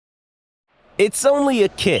It's only a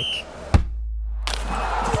kick,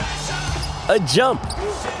 a jump,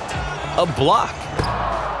 a block.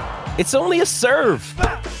 It's only a serve.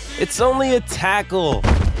 It's only a tackle,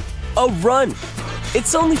 a run.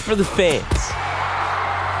 It's only for the fans.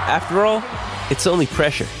 After all, it's only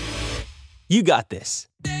pressure. You got this.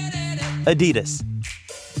 Adidas.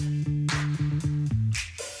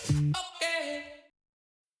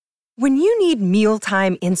 When you need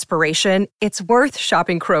mealtime inspiration, it's worth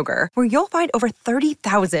shopping Kroger, where you'll find over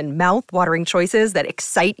 30,000 mouth-watering choices that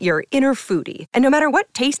excite your inner foodie. And no matter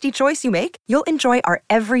what tasty choice you make, you'll enjoy our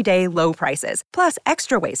everyday low prices, plus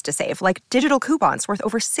extra ways to save, like digital coupons worth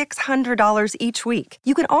over $600 each week.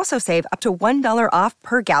 You can also save up to $1 off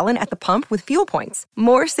per gallon at the pump with fuel points.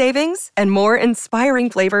 More savings and more inspiring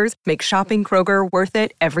flavors make shopping Kroger worth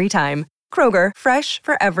it every time. Kroger, fresh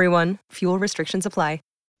for everyone. Fuel restrictions apply.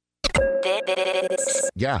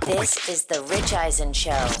 This is the Rich Eisen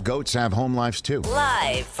Show. Goats have home lives too.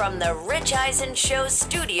 Live from the Rich Eisen Show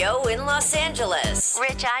studio in Los Angeles.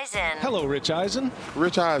 Rich Eisen. Hello, Rich Eisen.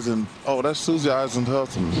 Rich Eisen. Oh, that's Susie Eisen's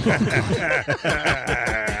husband.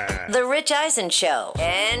 The Rich Eisen Show.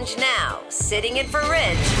 And now, sitting in for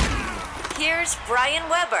Rich, here's Brian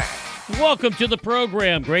Weber. Welcome to the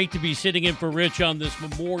program. Great to be sitting in for Rich on this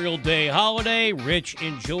Memorial Day holiday. Rich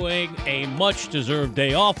enjoying a much-deserved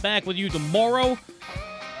day off. Back with you tomorrow.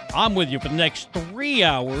 I'm with you for the next 3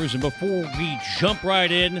 hours. And before we jump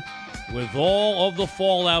right in with all of the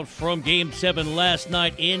fallout from Game 7 last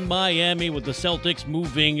night in Miami, with the Celtics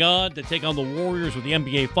moving on to take on the Warriors with the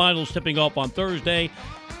NBA Finals tipping off on Thursday,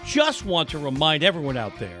 just want to remind everyone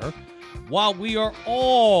out there, while we are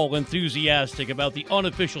all enthusiastic about the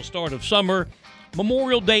unofficial start of summer,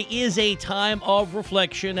 Memorial Day is a time of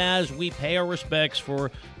reflection as we pay our respects for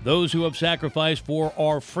those who have sacrificed for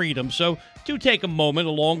our freedom. So do take a moment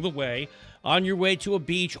along the way, on your way to a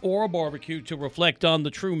beach or a barbecue, to reflect on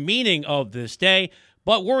the true meaning of this day.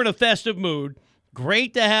 But we're in a festive mood.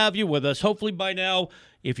 Great to have you with us. Hopefully by now,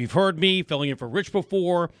 if you've heard me filling in for Rich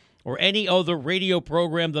before, or any other radio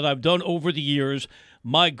program that I've done over the years,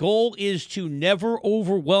 my goal is to never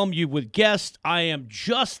overwhelm you with guests. I am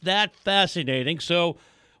just that fascinating. So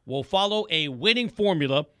we'll follow a winning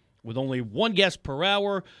formula with only one guest per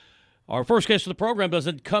hour. Our first guest of the program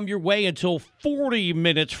doesn't come your way until 40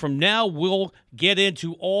 minutes from now. We'll get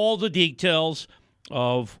into all the details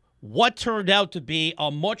of what turned out to be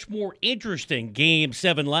a much more interesting Game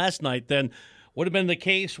 7 last night than would have been the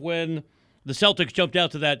case when the Celtics jumped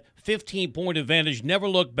out to that 15-point advantage, never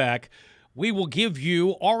looked back. We will give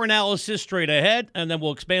you our analysis straight ahead, and then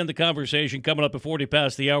we'll expand the conversation coming up at 40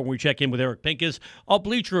 past the hour when we check in with Eric Pincus, a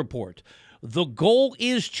Bleacher Report. The goal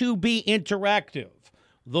is to be interactive.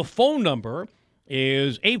 The phone number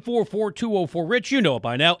is 844-204-RICH. You know it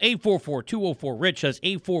by now, 844-204-RICH. That's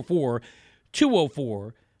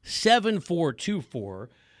 844-204-7424.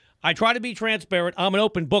 I try to be transparent. I'm an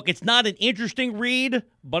open book. It's not an interesting read,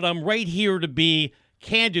 but I'm right here to be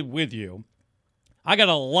candid with you. I got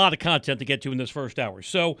a lot of content to get to in this first hour.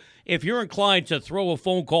 So if you're inclined to throw a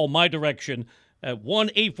phone call my direction at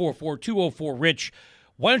 1-844-204-RICH,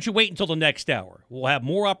 why don't you wait until the next hour? We'll have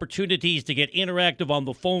more opportunities to get interactive on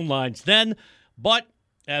the phone lines then. But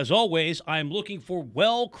as always, I'm looking for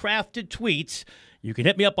well-crafted tweets. You can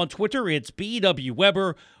hit me up on Twitter. It's BW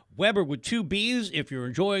Weber. Weber with 2 B's if you're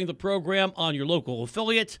enjoying the program on your local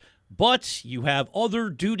affiliate. But you have other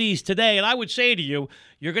duties today. And I would say to you,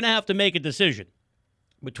 you're going to have to make a decision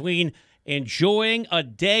between enjoying a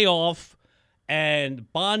day off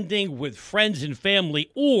and bonding with friends and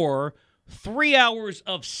family, or 3 hours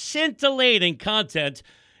of scintillating content.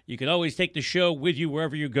 You can always take the show with you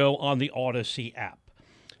wherever you go on the Odyssey app.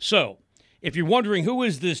 So, if you're wondering who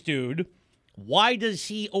is this dude, why does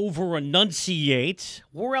he over-enunciate,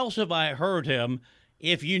 where else have I heard him?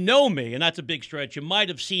 If you know me, and that's a big stretch, you might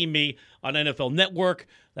have seen me on NFL Network.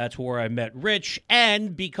 That's where I met Rich.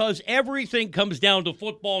 And because everything comes down to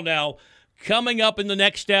football now, coming up in the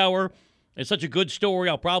next hour, it's such a good story,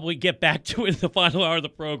 I'll probably get back to it in the final hour of the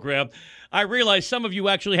program. I realize some of you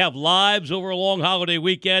actually have lives over a long holiday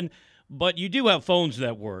weekend, but you do have phones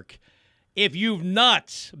that work. If you've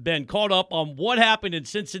not been caught up on what happened in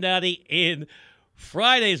Cincinnati in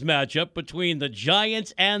Friday's matchup between the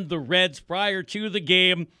Giants and the Reds prior to the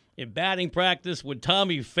game, in batting practice when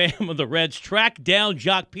Tommy Pham of the Reds tracked down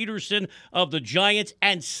Jock Peterson of the Giants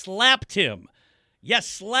and slapped him. Yes,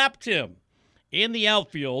 slapped him in the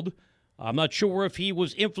outfield. I'm not sure if he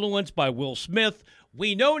was influenced by Will Smith.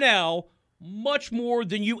 We know now much more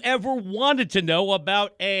than you ever wanted to know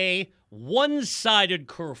about a one-sided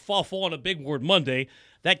kerfuffle on a Big Word Monday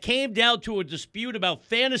that came down to a dispute about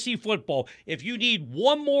fantasy football. If you need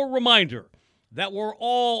one more reminder that we're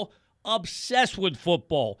all obsessed with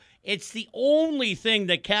football. It's the only thing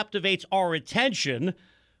that captivates our attention.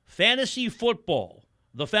 Fantasy football,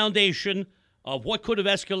 the foundation of what could have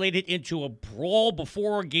escalated into a brawl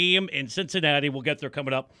before a game in Cincinnati. We'll get there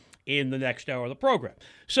coming up in the next hour of the program.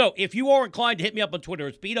 So if you are inclined to hit me up on Twitter,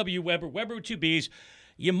 it's BW Weber, Weber with 2 B's.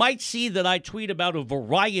 You might see that I tweet about a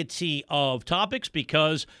variety of topics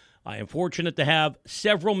because I am fortunate to have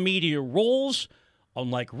several media roles.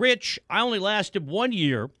 Unlike Rich, I only lasted 1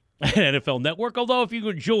 year at NFL Network, although if you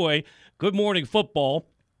enjoy Good Morning Football,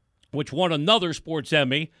 which won another sports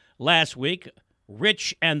Emmy last week,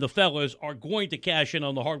 Rich and the fellas are going to cash in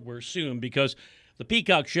on the hardware soon because the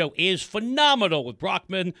Peacock Show is phenomenal with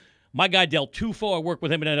Brockman. My guy Del Tufo, I work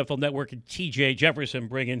with him at NFL Network, and TJ Jefferson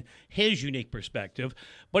bringing his unique perspective.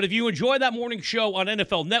 But if you enjoy that morning show on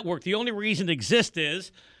NFL Network, the only reason it exists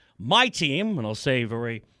is my team, and I'll say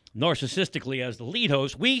very narcissistically as the lead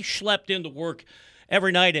host, we schlepped into work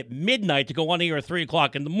every night at midnight to go on air at 3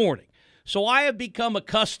 o'clock in the morning. So I have become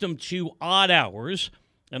accustomed to odd hours,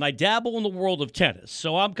 and I dabble in the world of tennis.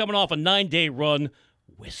 So I'm coming off a 9-day run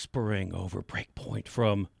whispering over breakpoint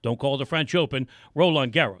from, don't call it the French Open,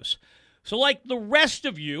 Roland Garros. So like the rest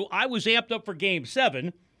of you, I was amped up for Game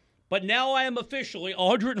 7, but now I am officially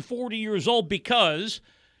 140 years old because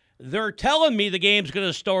they're telling me the game's going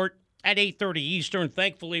to start at 8:30 Eastern.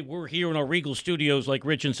 Thankfully, we're here in our Regal studios like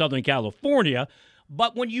Rich in Southern California.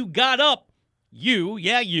 But when you got up, you,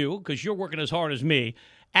 because you're working as hard as me,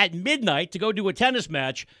 at midnight to go do a tennis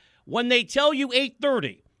match, when they tell you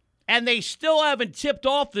 8:30, and they still haven't tipped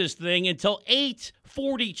off this thing until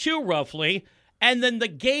 8:42 roughly, and then the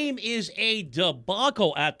game is a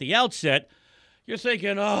debacle at the outset, you're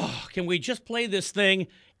thinking, can we just play this thing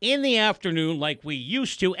in the afternoon like we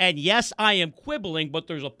used to? And yes, I am quibbling, but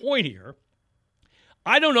there's a point here.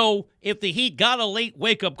 I don't know if the Heat got a late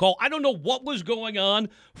wake-up call. I don't know what was going on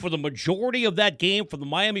for the majority of that game from the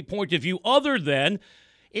Miami point of view, other than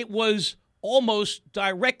it was almost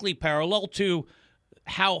directly parallel to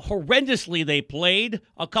how horrendously they played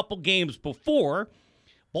a couple games before.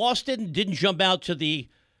 Boston didn't jump out to the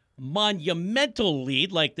monumental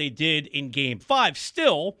lead like they did in Game 5.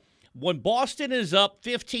 Still, when Boston is up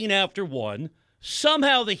 15 after 1,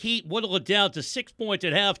 somehow the Heat whittle it down to 6 points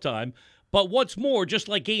at halftime. But what's more, just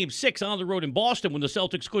like Game 6 on the road in Boston when the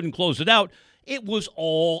Celtics couldn't close it out, it was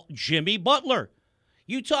all Jimmy Butler.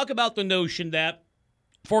 You talk about the notion that,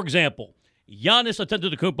 for example, Giannis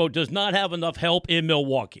Antetokounmpo does not have enough help in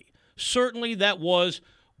Milwaukee. Certainly that was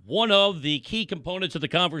one of the key components of the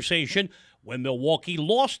conversation when Milwaukee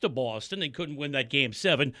lost to Boston and couldn't win that Game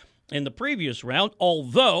 7 in the previous round,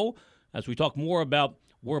 although, as we talk more about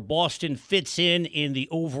where Boston fits in the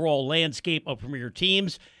overall landscape of premier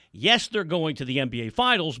teams, yes, they're going to the NBA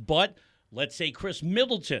Finals, but let's say Chris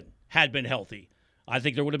Middleton had been healthy. I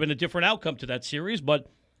think there would have been a different outcome to that series, but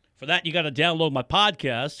for that, you got to download my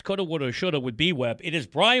podcast, Coulda, Woulda, Shoulda with B-Web. It is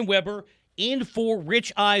Brian Weber in for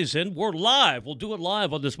Rich Eisen. We're live. We'll do it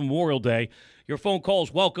live on this Memorial Day. Your phone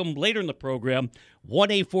calls welcome later in the program.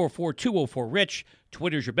 1-844-204-RICH.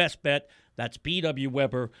 Twitter's your best bet. That's BW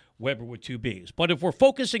Weber, Weber with 2 B's. But if we're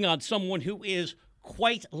focusing on someone who is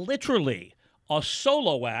quite literally a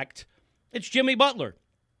solo act, it's Jimmy Butler.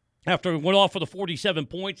 After he went off for the 47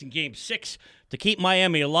 points in Game 6 to keep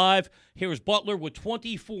Miami alive, here's Butler with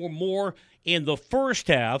 24 more in the first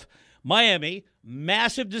half. Miami,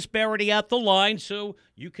 massive disparity at the line, so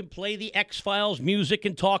you can play the X-Files music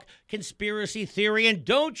and talk conspiracy theory. And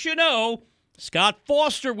don't you know, Scott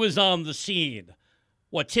Foster was on the scene.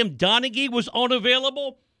 What, Tim Donaghy was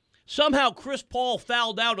unavailable? Somehow Chris Paul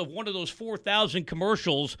fouled out of one of those 4,000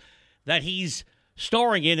 commercials that he's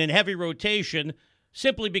starring in heavy rotation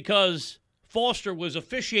simply because Foster was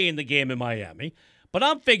officiating the game in Miami. But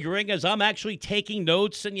I'm figuring, as I'm actually taking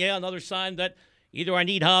notes, and another sign that either I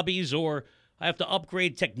need hobbies or I have to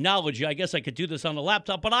upgrade technology. I guess I could do this on a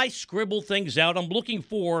laptop, but I scribble things out. I'm looking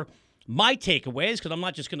for my takeaways because I'm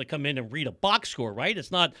not just going to come in and read a box score, right?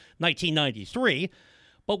 It's not 1993.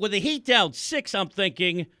 But with the Heat down 6, I'm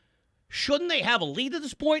thinking, shouldn't they have a lead at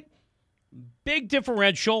this point? Big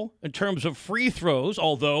differential in terms of free throws,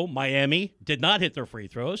 although Miami did not hit their free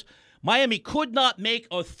throws. Miami could not make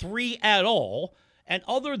a 3 at all, and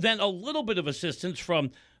other than a little bit of assistance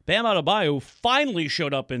from Bam Adebayo, who finally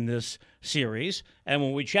showed up in this series, and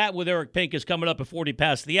when we chat with Eric Pincus coming up at 40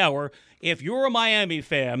 past the hour, if you're a Miami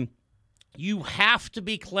fan, you have to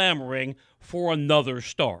be clamoring for another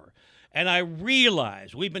star. And I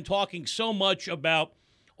realize we've been talking so much about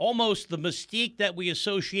almost the mystique that we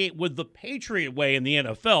associate with the Patriot way in the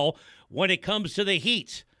NFL when it comes to the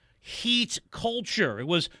Heat. Heat culture. It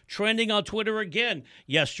was trending on Twitter again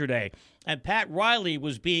yesterday. And Pat Riley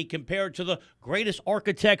was being compared to the greatest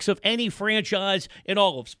architects of any franchise in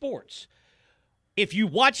all of sports. If you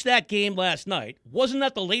watched that game last night, wasn't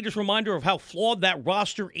that the latest reminder of how flawed that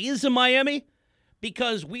roster is in Miami?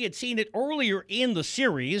 Because we had seen it earlier in the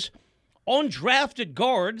series. Undrafted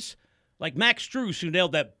guards like Max Strus, who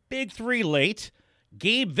nailed that big three late.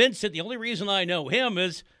 Gabe Vincent, the only reason I know him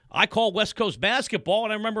is I call West Coast basketball,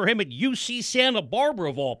 and I remember him at UC Santa Barbara,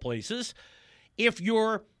 of all places. If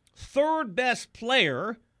your third best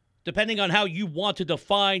player, depending on how you want to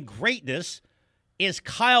define greatness, is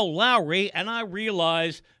Kyle Lowry, and I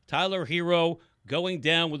realize Tyler Hero going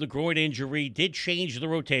down with a groin injury did change the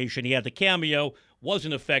rotation. He had the cameo,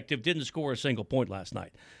 wasn't effective, didn't score a single point last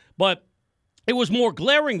night. But it was more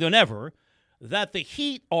glaring than ever that the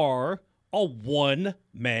Heat are a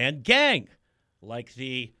one-man gang, like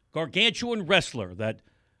the gargantuan wrestler that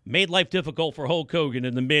made life difficult for Hulk Hogan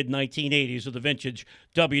in the mid-1980s of the vintage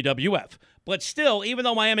WWF. But still, even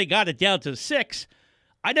though Miami got it down to 6,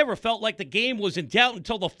 I never felt like the game was in doubt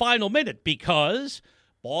until the final minute because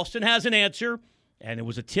Boston has an answer, and it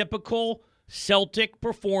was a typical Celtic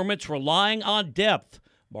performance relying on depth.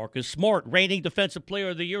 Marcus Smart, reigning Defensive Player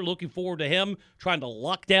of the Year, looking forward to him trying to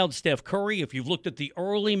lock down Steph Curry. If you've looked at the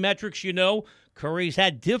early metrics, you know Curry's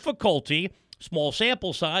had difficulty, small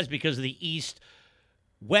sample size because of the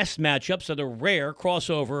East-West matchups that are rare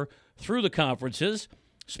crossover through the conferences.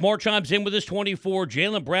 Smart chimes in with his 24.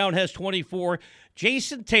 Jaylen Brown has 24.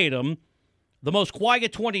 Jason Tatum, the most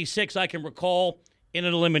quiet 26 I can recall in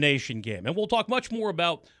an elimination game. And we'll talk much more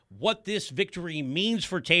about what this victory means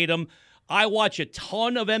for Tatum. I watch a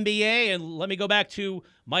ton of NBA, and let me go back to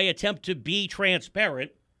my attempt to be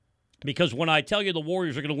transparent, because when I tell you the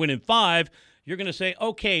Warriors are going to win in 5, you're going to say,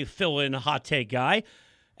 okay, fill-in hot take guy.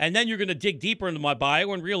 And then you're going to dig deeper into my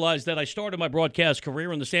bio and realize that I started my broadcast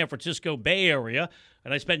career in the San Francisco Bay Area,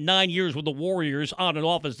 and I spent 9 years with the Warriors on and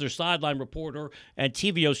off as their sideline reporter and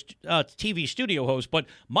TV studio host. But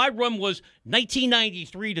my run was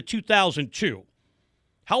 1993 to 2002.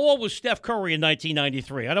 How old was Steph Curry in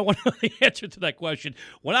 1993? I don't want to know the answer to that question.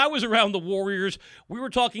 When I was around the Warriors, we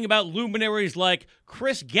were talking about luminaries like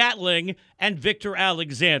Chris Gatling and Victor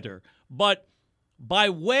Alexander. But by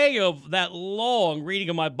way of that long reading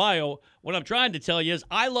of my bio, what I'm trying to tell you is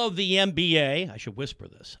I love the NBA. I should whisper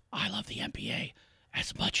this. I love the NBA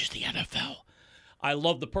as much as the NFL. I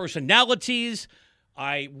love the personalities.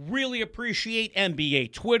 I really appreciate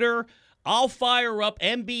NBA Twitter. I'll fire up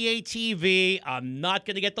NBA TV. I'm not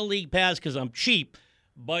going to get the league pass because I'm cheap,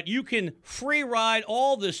 but you can free ride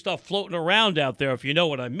all this stuff floating around out there if you know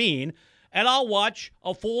what I mean, and I'll watch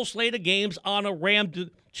a full slate of games on a Ram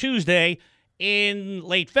Tuesday in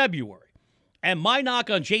late February. And my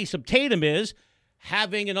knock on Jason Tatum is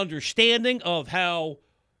having an understanding of how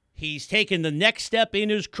he's taken the next step in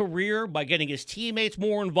his career by getting his teammates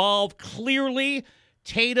more involved. Clearly,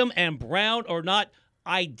 Tatum and Brown are not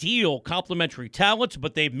ideal complementary talents,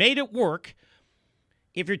 but they've made it work.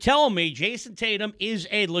 If you're telling me Jason Tatum is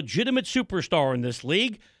a legitimate superstar in this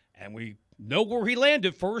league, and we know where he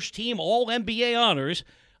landed, first team All-NBA honors,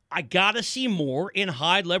 I got to see more in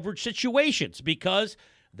high-leverage situations because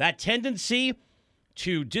that tendency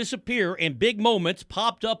to disappear in big moments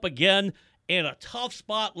popped up again in a tough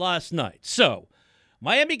spot last night. So,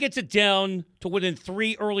 Miami gets it down to within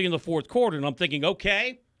 3 early in the fourth quarter, and I'm thinking,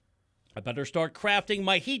 okay, I better start crafting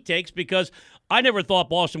my Heat takes because I never thought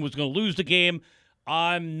Boston was going to lose the game.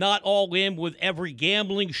 I'm not all in with every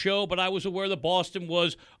gambling show, but I was aware that Boston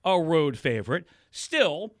was a road favorite.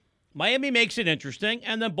 Still, Miami makes it interesting,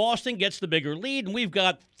 and then Boston gets the bigger lead, and we've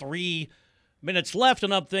got 3 minutes left,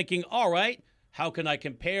 and I'm thinking, all right, how can I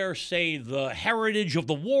compare, say, the heritage of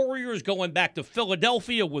the Warriors going back to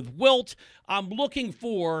Philadelphia with Wilt? I'm looking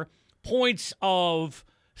for points of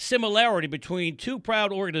similarity between two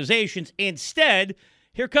proud organizations. Instead,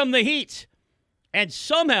 here come the Heat. And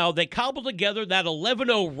somehow they cobble together that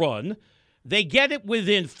 11-0 run. They get it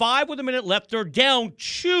within 5 with a minute left. They're down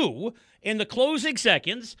 2 in the closing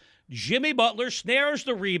seconds. Jimmy Butler snares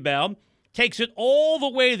the rebound, takes it all the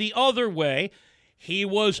way the other way. He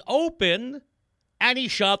was open, and he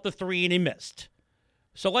shot the 3, and he missed.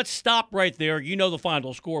 So let's stop right there. You know the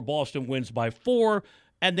final score. Boston wins by 4,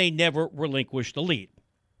 and they never relinquish the lead.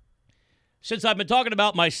 Since I've been talking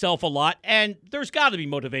about myself a lot, and there's got to be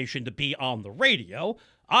motivation to be on the radio,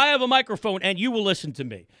 I have a microphone, and you will listen to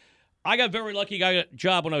me. I got very lucky. I got a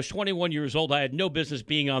job when I was 21 years old. I had no business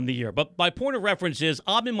being on the air. But my point of reference is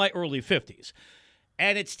I'm in my early 50s.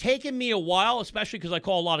 And it's taken me a while, especially because I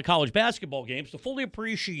call a lot of college basketball games, to fully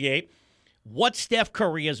appreciate what Steph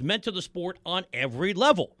Curry has meant to the sport on every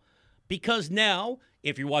level. because now,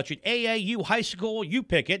 if you're watching AAU, high school, you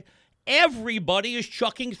pick it, everybody is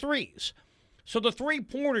chucking threes. So the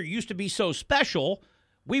three-pointer used to be so special,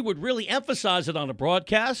 we would really emphasize it on a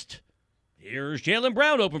broadcast. Here's Jaylen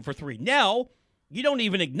Brown open for three. Now, you don't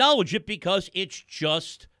even acknowledge it because it's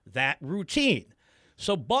just that routine.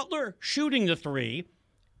 So Butler shooting the three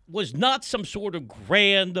was not some sort of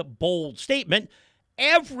grand, bold statement.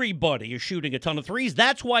 Everybody is shooting a ton of threes.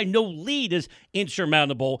 That's why no lead is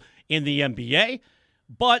insurmountable in the NBA.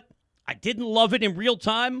 But I didn't love it in real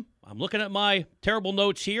time. I'm looking at my terrible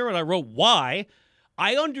notes here, and I wrote why.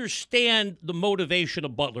 I understand the motivation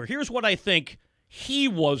of Butler. Here's what I think he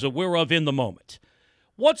was aware of in the moment.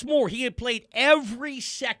 What's more, he had played every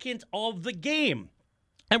second of the game.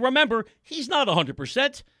 And remember, he's not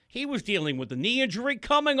 100%. He was dealing with the knee injury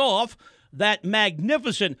coming off that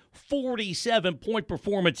magnificent 47-point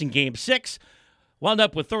performance in Game 6. Wound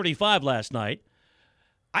up with 35 last night.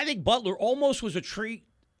 I think Butler almost was of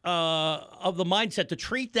the mindset to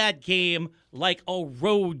treat that game like a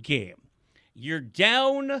road game. You're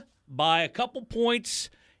down by a couple points.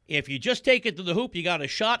 If you just take it to the hoop, you got a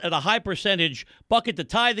shot at a high percentage bucket to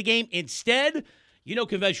tie the game. Instead, you know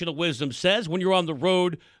conventional wisdom says when you're on the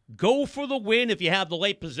road, go for the win if you have the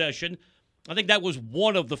late possession. I think that was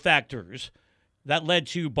one of the factors that led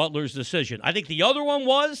to Butler's decision. I think the other one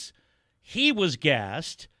was he was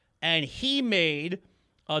gassed, and he made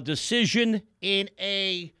a decision in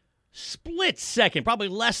a split second, probably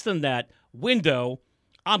less than that window.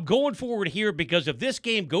 I'm going forward here because if this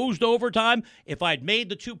game goes to overtime, if I'd made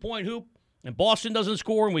the 2-point hoop and Boston doesn't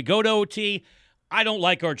score and we go to OT, I don't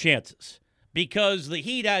like our chances because the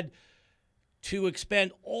Heat had to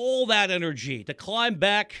expend all that energy to climb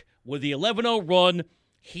back with the 11-0 run.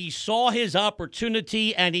 He saw his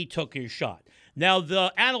opportunity and he took his shot. Now,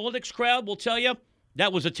 the analytics crowd will tell you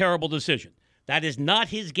that was a terrible decision. That is not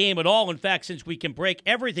his game at all. In fact, since we can break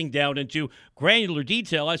everything down into granular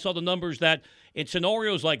detail, I saw the numbers that in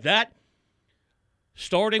scenarios like that,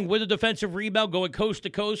 starting with a defensive rebound, going coast to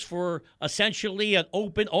coast for essentially an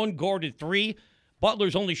open, unguarded three,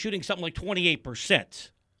 Butler's only shooting something like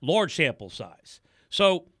 28%, large sample size.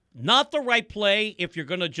 So not the right play if you're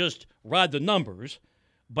going to just ride the numbers,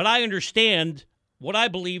 but I understand what I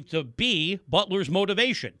believe to be Butler's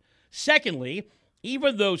motivation. Secondly,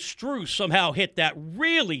 even though Strus somehow hit that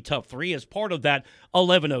really tough three as part of that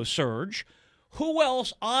 11-0 surge, who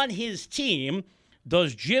else on his team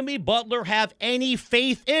does Jimmy Butler have any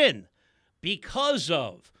faith in because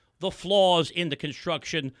of the flaws in the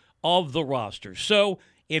construction of the roster? So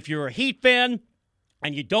if you're a Heat fan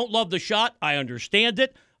and you don't love the shot, I understand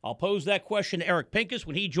it. I'll pose that question to Eric Pincus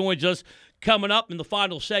when he joins us coming up in the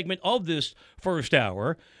final segment of this first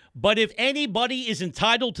hour. But if anybody is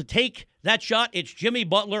entitled to take that shot, it's Jimmy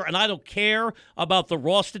Butler, and I don't care about the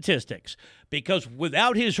raw statistics because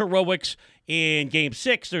without his heroics in Game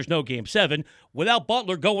 6, there's no Game 7. Without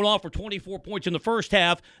Butler going off for 24 points in the first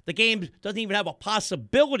half, the game doesn't even have a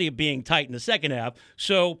possibility of being tight in the second half.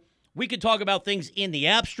 So we could talk about things in the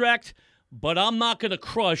abstract, but I'm not going to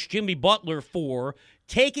crush Jimmy Butler for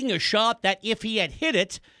taking a shot that if he had hit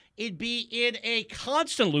it, it'd be in a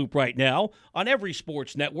constant loop right now on every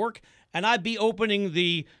sports network, and I'd be opening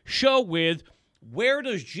the show with, where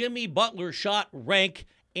does Jimmy Butler's shot rank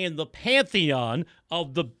in the pantheon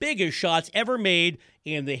of the biggest shots ever made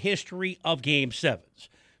in the history of Game 7s?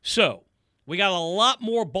 So, we got a lot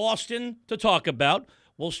more Boston to talk about.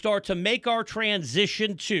 We'll start to make our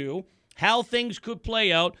transition to how things could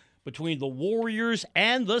play out between the Warriors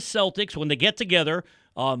and the Celtics when they get together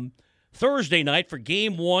Thursday night for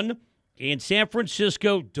Game 1 in San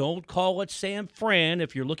Francisco. Don't call it San Fran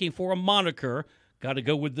if you're looking for a moniker. Got to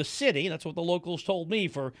go with the city. That's what the locals told me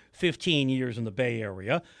for 15 years in the Bay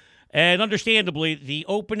Area. And understandably, the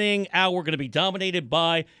opening hour going to be dominated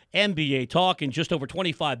by NBA talk. In just over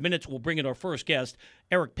 25 minutes, we'll bring in our first guest,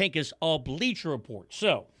 Eric Pincus of Bleacher Report.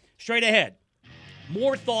 So, straight ahead,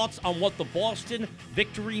 more thoughts on what the Boston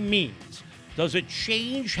victory means. Does it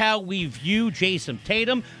change how we view Jason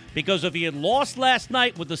Tatum? Because if he had lost last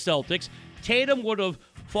night with the Celtics, Tatum would have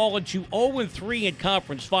fallen to 0-3 in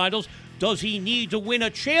conference finals. Does he need to win a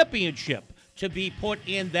championship to be put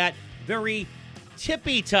in that very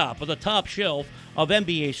tippy top of the top shelf of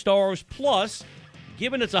NBA stars? Plus,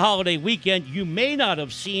 given it's a holiday weekend, you may not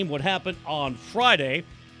have seen what happened on Friday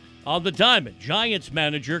on the Diamond. Giants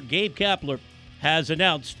manager Gabe Kapler has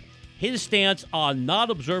announced his stance on not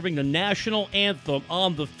observing the national anthem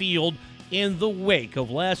on the field in the wake of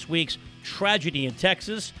last week's tragedy in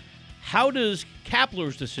Texas. How does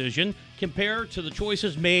Kapler's decision compare to the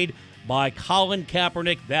choices made by Colin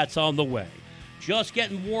Kaepernick? That's on the way. just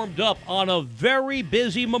getting warmed up on a very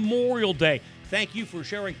busy Memorial Day. Thank you for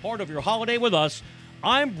sharing part of your holiday with us.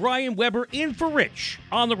 I'm Brian Weber in for Rich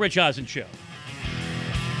on The Rich Eisen Show.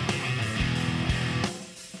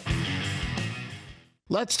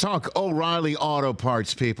 Let's talk O'Reilly Auto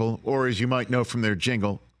Parts, people, or as you might know from their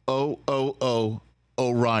jingle, O'Reilly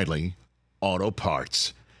Auto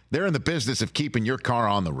Parts. They're in the business of keeping your car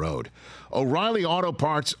on the road. O'Reilly Auto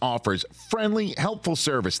Parts offers friendly, helpful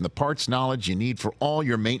service and the parts knowledge you need for all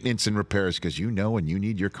your maintenance and repairs, because you know when you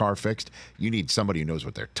need your car fixed, you need somebody who knows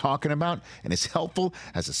what they're talking about and is helpful,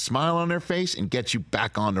 has a smile on their face, and gets you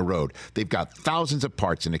back on the road. They've got thousands of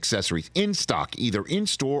parts and accessories in stock, either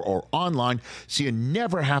in-store or online, so you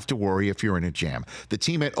never have to worry if you're in a jam. The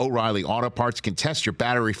team at O'Reilly Auto Parts can test your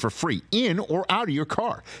battery for free in or out of your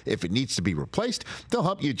car. If it needs to be replaced, they'll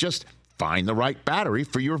help you just find the right battery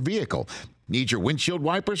for your vehicle. Need your windshield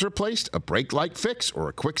wipers replaced, a brake light fix, or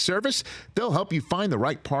a quick service? They'll help you find the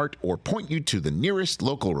right part or point you to the nearest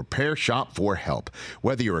local repair shop for help.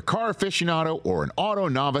 Whether you're a car aficionado or an auto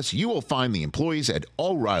novice, you will find the employees at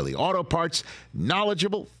O'Reilly Auto Parts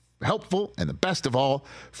knowledgeable, helpful, and the best of all,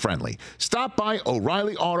 friendly. Stop by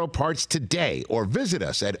O'Reilly Auto Parts today or visit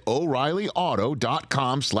us at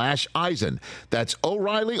O'ReillyAuto.com/Eisen. That's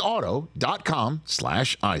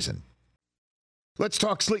O'ReillyAuto.com/Eisen. Let's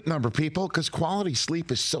talk Sleep Number, people, because quality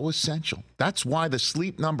sleep is so essential. That's why the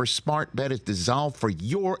Sleep Number smart bed is designed for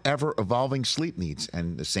your ever-evolving sleep needs,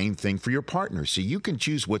 and the same thing for your partner, so you can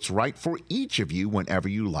choose what's right for each of you whenever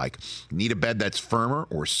you like. Need a bed that's firmer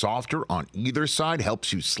or softer on either side,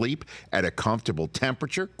 helps you sleep at a comfortable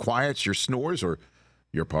temperature, quiets your snores or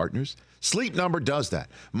your partner's? Sleep Number does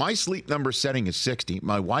that. My Sleep Number setting is 60.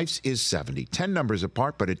 My wife's is 70. 10 numbers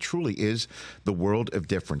apart, but it truly is the world of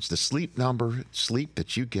difference. The Sleep Number sleep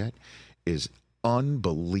that you get is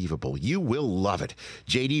unbelievable. You will love it.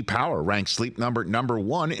 J.D. Power ranks Sleep Number number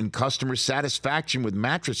 1 in customer satisfaction with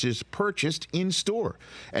mattresses purchased in store.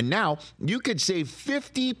 And now you could save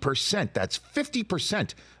 50%. That's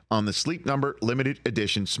 50% on the Sleep Number limited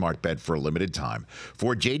edition smart bed for a limited time.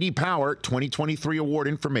 For J.D. Power 2023 award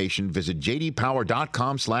information, visit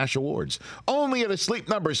jdpower.com/awards. Only at a Sleep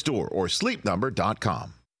Number store or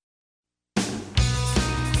sleepnumber.com.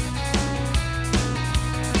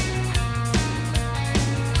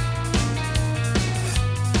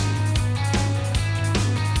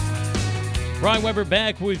 Brian Weber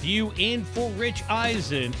back with you in for Rich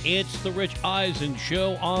Eisen. It's the Rich Eisen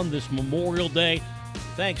Show on this Memorial Day.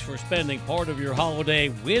 Thanks for spending part of your holiday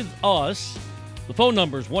with us. The phone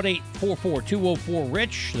number is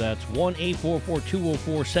 1-844-204-RICH. That's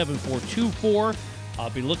 1-844-204-7424. I'll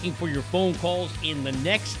be looking for your phone calls in the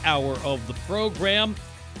next hour of the program.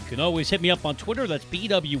 You can always hit me up on Twitter. That's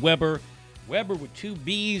BW Weber. Weber with 2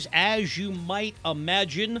 B's, as you might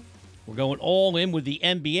imagine. We're going all in with the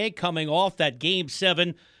NBA coming off that Game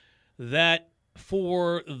 7 that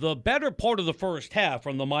for the better part of the first half,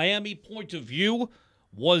 from the Miami point of view,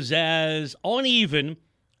 was as uneven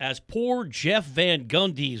as poor Jeff Van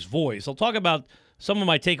Gundy's voice. I'll talk about some of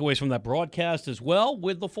my takeaways from that broadcast as well,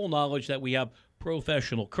 with the full knowledge that we have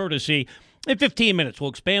professional courtesy. In 15 minutes, we'll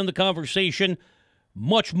expand the conversation.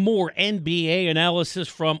 Much more NBA analysis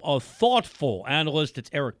from a thoughtful analyst. It's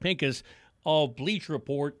Eric Pincus of Bleacher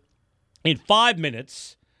Report. In 5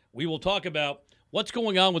 minutes, we will talk about what's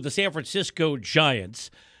going on with the San Francisco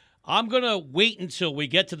Giants. I'm going to wait until we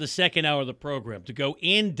get to the second hour of the program to go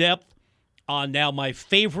in depth on now my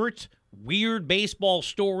favorite weird baseball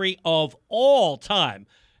story of all time.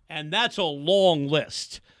 And that's a long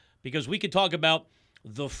list, because we could talk about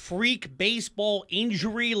the freak baseball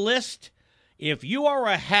injury list. If you are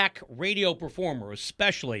a hack radio performer,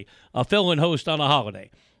 especially a fill-in host on a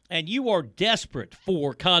holiday, and you are desperate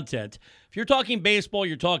for content, if you're talking baseball,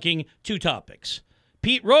 you're talking 2 topics.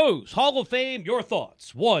 Pete Rose, Hall of Fame, your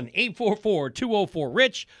thoughts.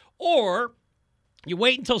 1-844-204-RICH. Or you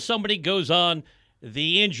wait until somebody goes on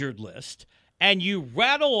the injured list and you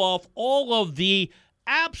rattle off all of the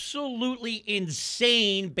absolutely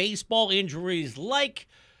insane baseball injuries, like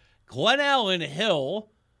Glenn Allen Hill,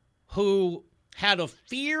 who had a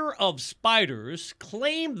fear of spiders,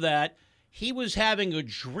 claimed that he was having a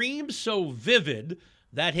dream so vivid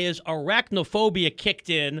that his arachnophobia kicked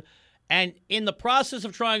in, and in the process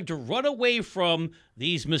of trying to run away from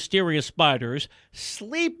these mysterious spiders,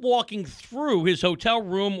 sleepwalking through his hotel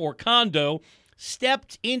room or condo,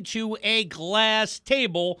 stepped into a glass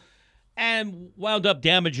table and wound up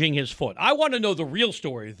damaging his foot. I want to know the real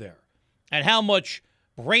story there and how much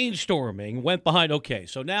brainstorming went behind, okay,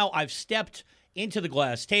 so now I've stepped into the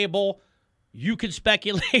glass table. You can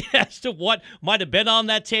speculate as to what might have been on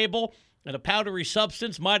that table. and a powdery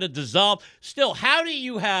substance might have dissolved. Still, how do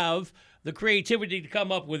you have the creativity to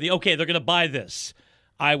come up with okay, they're going to buy this?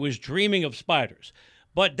 I was dreaming of spiders.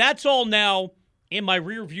 But that's all now in my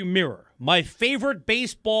rearview mirror. My favorite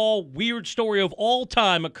baseball weird story of all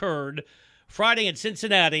time occurred Friday in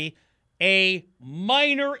Cincinnati. A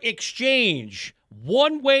minor exchange,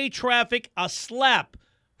 one-way traffic, a slap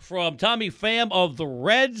from Tommy Pham of the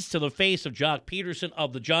Reds to the face of Jock Peterson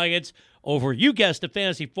of the Giants over, you guessed it,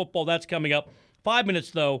 fantasy football. That's coming up. 5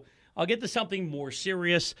 minutes, though. I'll get to something more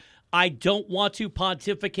serious. I don't want to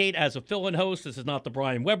pontificate as a fill-in host. This is not the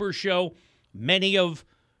Brian Weber Show. Many of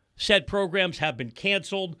said programs have been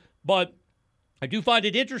canceled, but I do find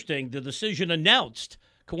it interesting the decision announced,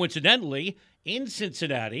 coincidentally, in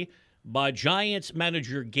Cincinnati by Giants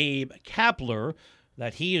manager Gabe Kapler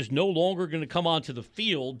that he is no longer going to come onto the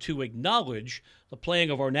field to acknowledge the playing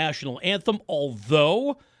of our national anthem,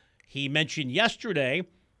 although he mentioned yesterday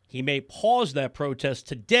he may pause that protest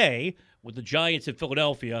today with the Giants in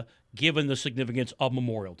Philadelphia, given the significance of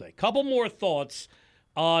Memorial Day. Couple more thoughts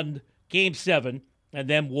on Game 7, and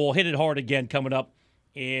then we'll hit it hard again coming up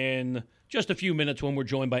in just a few minutes when we're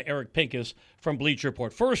joined by Eric Pincus from Bleacher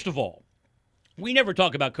Report. First of all, we never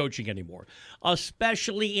talk about coaching anymore,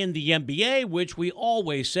 especially in the NBA, which we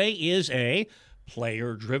always say is a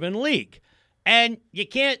player-driven league. And you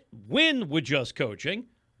can't win with just coaching.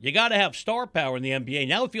 You got to have star power in the NBA.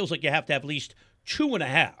 Now it feels like you have to have at least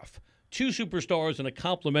 2.5, 2 superstars and a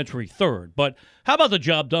complimentary third. But how about the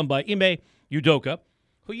job done by Ime Udoka,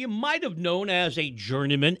 who you might have known as a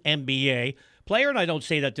journeyman NBA player, and I don't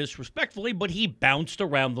say that disrespectfully, but he bounced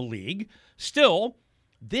around the league. Still,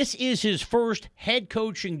 this is his first head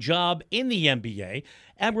coaching job in the NBA.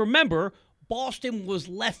 And remember, Boston was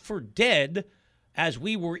left for dead as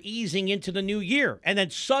we were easing into the new year. And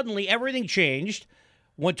then suddenly everything changed.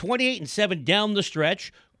 Went 28-7 down the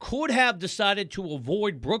stretch. Could have decided to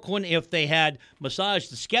avoid Brooklyn if they had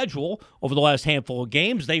massaged the schedule over the last handful of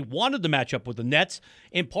games. They wanted to match up with the Nets,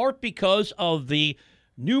 in part because of the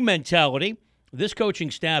new mentality this coaching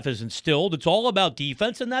staff has instilled. It's all about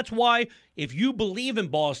defense, and that's why if you believe in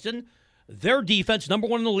Boston, their defense, number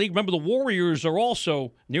 1 in the league. Remember, the Warriors are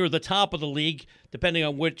also near the top of the league, depending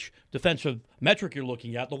on which defensive metric you're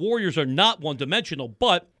looking at. The Warriors are not one-dimensional,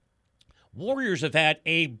 but Warriors have had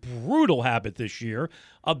a brutal habit this year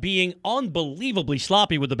of being unbelievably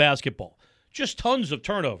sloppy with the basketball. Just tons of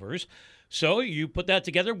turnovers. So you put that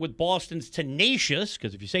together with Boston's tenacious,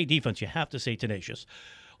 because if you say defense, you have to say tenacious,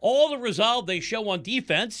 all the resolve they show on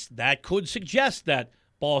defense, that could suggest that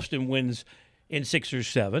Boston wins in 6 or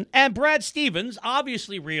 7. And Brad Stevens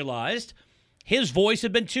obviously realized his voice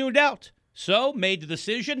had been tuned out, so made the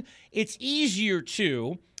decision. It's easier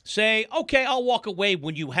to say, okay, I'll walk away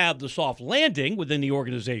when you have the soft landing within the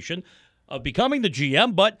organization of becoming the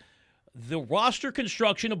GM, but the roster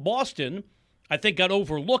construction of Boston, I think, got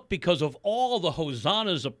overlooked because of all the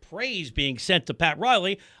hosannas of praise being sent to Pat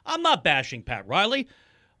Riley. I'm not bashing Pat Riley.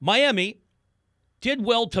 Miami did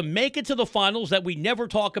well to make it to the finals that we never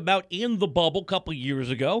talk about in the bubble a couple years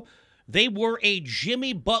ago. They were a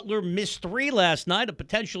Jimmy Butler missed 3 last night of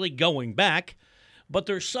potentially going back, but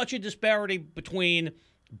there's such a disparity between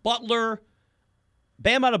Butler,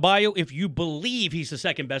 Bam Adebayo, if you believe he's the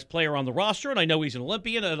second best player on the roster, and I know he's an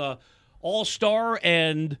Olympian and an all-star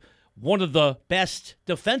and one of the best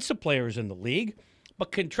defensive players in the league,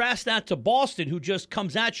 but contrast that to Boston, who just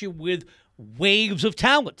comes at you with waves of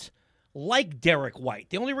talent, like Derek White.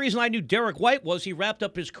 The only reason I knew Derek White was he wrapped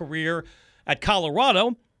up his career at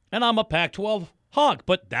Colorado, and I'm a Pac-12 honk,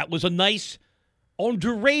 but that was a nice,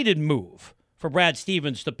 underrated move for Brad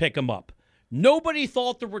Stevens to pick him up. Nobody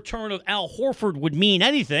thought the return of Al Horford would mean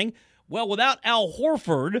anything. Well, without Al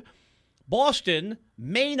Horford, Boston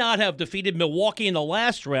may not have defeated Milwaukee in the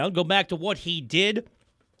last round. Go back to what he did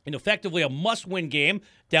in effectively a must-win game,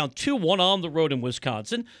 down 2-1 on the road in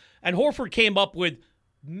Wisconsin. And Horford came up with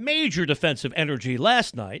major defensive energy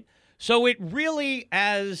last night. So it really,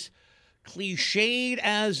 as cliched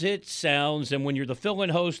as it sounds, and when you're the fill-in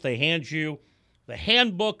host, they hand you the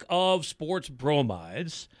handbook of sports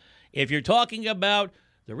bromides. If you're talking about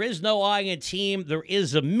there is no I in team, there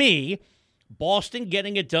is a me, Boston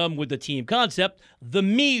getting it done with the team concept, the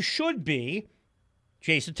me should be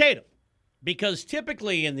Jason Tatum. Because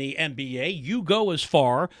typically in the NBA, you go as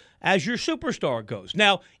far as your superstar goes.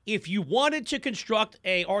 Now, if you wanted to construct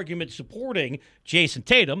an argument supporting Jason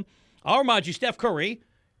Tatum, I'll remind you, Steph Curry,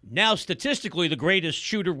 now statistically the greatest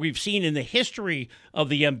shooter we've seen in the history of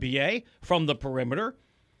the NBA from the perimeter,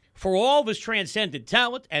 for all of his transcendent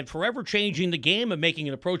talent and forever changing the game and making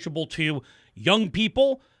it approachable to young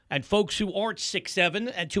people and folks who aren't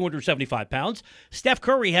 6'7" and 275 pounds, Steph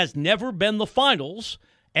Curry has never been the Finals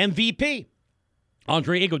MVP.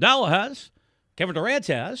 Andre Iguodala has. Kevin Durant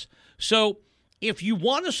has. So if you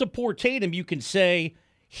want to support Tatum, you can say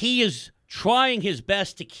he is trying his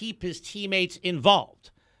best to keep his teammates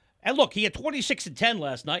involved. And look, he had 26 and 10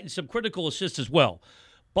 last night and some critical assists as well.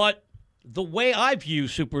 But the way I view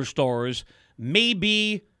superstars may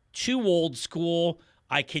be too old school.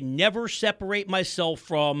 I can never separate myself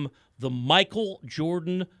from the Michael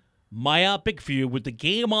Jordan myopic view. With the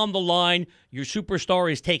game on the line, your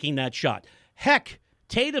superstar is taking that shot. Heck,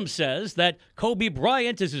 Tatum says that Kobe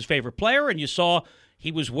Bryant is his favorite player, and you saw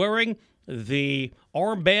he was wearing the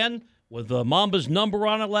armband with the Mamba's number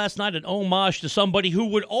on it last night, an homage to somebody who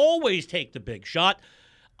would always take the big shot.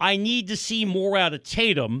 I need to see more out of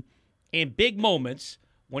Tatum in big moments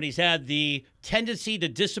when he's had the tendency to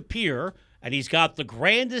disappear, and he's got the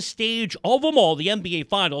grandest stage of them all, the NBA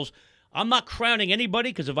Finals. I'm not crowning anybody,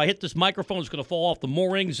 because if I hit this microphone, it's going to fall off the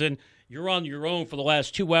moorings, and you're on your own for the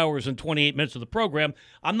last 2 hours and 28 minutes of the program.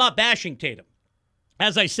 I'm not bashing Tatum.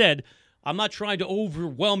 As I said, I'm not trying to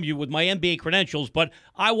overwhelm you with my NBA credentials, but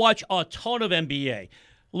I watch a ton of NBA.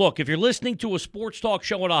 Look, if you're listening to a sports talk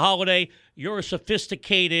show on a holiday, you're a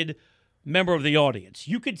sophisticated member of the audience.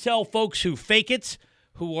 You can tell folks who fake it,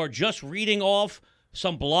 who are just reading off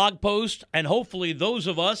some blog post, and hopefully those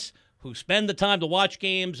of us who spend the time to watch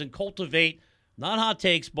games and cultivate not hot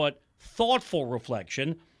takes but thoughtful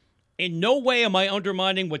reflection. In no way am I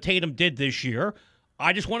undermining what Tatum did this year.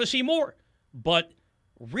 I just want to see more. But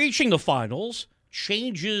reaching the finals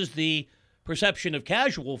changes the perception of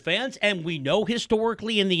casual fans, and we know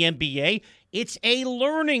historically in the NBA, it's a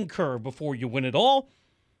learning curve before you win it all.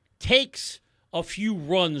 Takes a few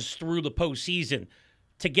runs through the postseason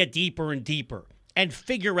to get deeper and deeper and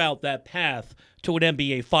figure out that path to an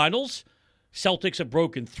NBA Finals. Celtics have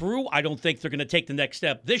broken through. I don't think they're going to take the next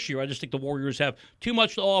step this year. I just think the Warriors have too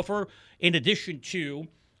much to offer, in addition to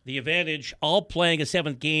the advantage of playing a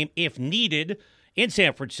seventh game if needed in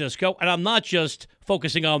San Francisco. And I'm not just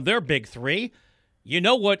focusing on their big three. You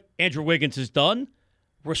know what Andrew Wiggins has done?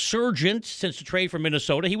 Resurgent since the trade from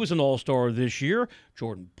Minnesota. He was an all-star this year.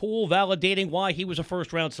 Jordan Poole validating why he was a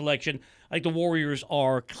first-round selection. I think the Warriors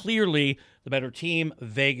are clearly the better team.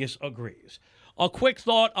 Vegas agrees. A quick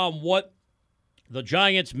thought on what the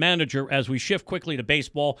Giants manager, as we shift quickly to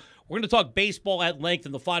baseball. We're going to talk baseball at length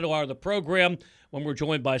in the final hour of the program when we're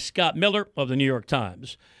joined by Scott Miller of the New York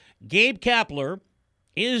Times. Gabe Kapler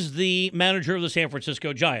is the manager of the San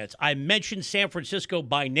Francisco Giants. I mentioned San Francisco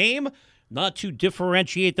by name, not to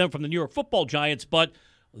differentiate them from the New York Football Giants, but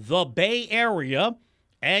the Bay Area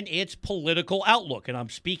and its political outlook. And I'm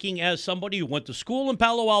speaking as somebody who went to school in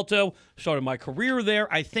Palo Alto, started my career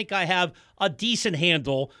there. I think I have a decent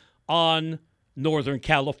handle on Northern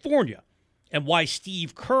California and why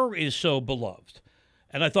Steve Kerr is so beloved.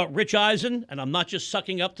 And I thought Rich Eisen, and I'm not just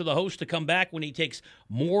sucking up to the host to come back when he takes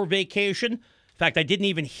more vacation. In fact, I didn't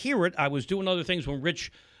even hear it. I was doing other things when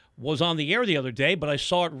Rich was on the air the other day, but I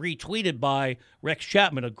saw it retweeted by Rex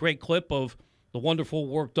Chapman, a great clip of the wonderful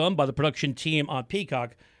work done by the production team on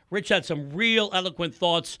Peacock. Rich had some real eloquent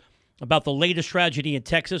thoughts about the latest tragedy in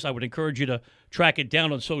Texas. I would encourage you to track it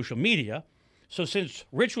down on social media. So since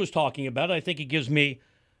Rich was talking about it, I think it gives me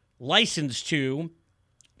license to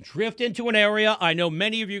drift into an area. I know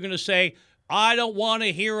many of you are going to say, I don't want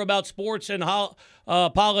to hear about sports and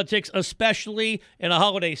politics, especially in a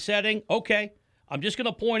holiday setting. Okay, I'm just going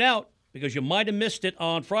to point out, because you might have missed it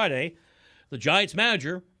on Friday, the Giants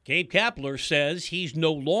manager, Gabe Kapler, says he's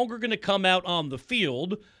no longer going to come out on the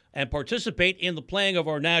field and participate in the playing of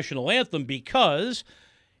our national anthem because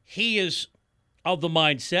he is of the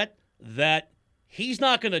mindset that he's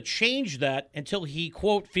not going to change that until he,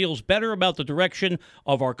 quote, feels better about the direction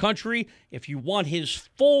of our country. If you want his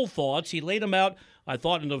full thoughts, he laid them out, I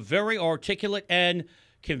thought, in a very articulate and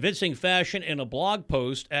convincing fashion in a blog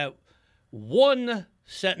post. At one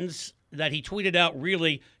sentence that he tweeted out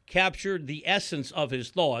really captured the essence of his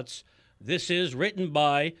thoughts. This is written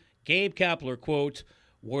by Gabe Kapler, quote,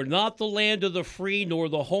 "We're not the land of the free nor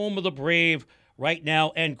the home of the brave right now,"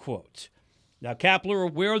 end quote. Now, Kapler,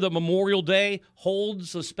 aware that Memorial Day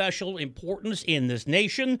holds a special importance in this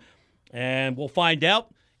nation, and we'll find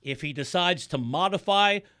out if he decides to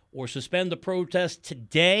modify or suspend the protest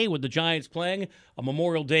today with the Giants playing a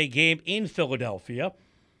Memorial Day game in Philadelphia.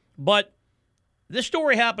 But this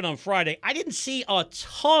story happened on Friday. I didn't see a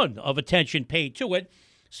ton of attention paid to it.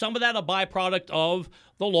 Some of that a byproduct of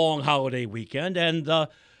the long holiday weekend, and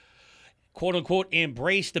quote-unquote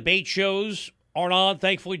embrace debate shows aren't on,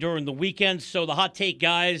 thankfully, during the weekend, so the hot take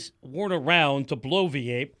guys weren't around to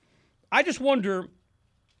bloviate. I just wonder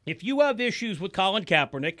if you have issues with Colin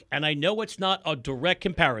Kaepernick, and I know it's not a direct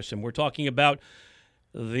comparison, we're talking about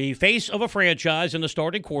the face of a franchise and the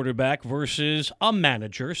starting quarterback versus a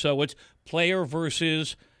manager. So it's player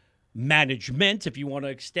versus management, if you want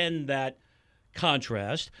to extend that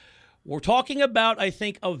contrast. We're talking about, I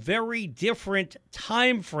think, a very different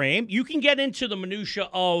time frame. You can get into the minutia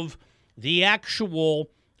of the actual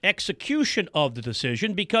execution of the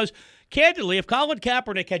decision because, candidly, if Colin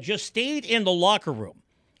Kaepernick had just stayed in the locker room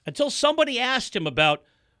until somebody asked him about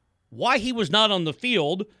why he was not on the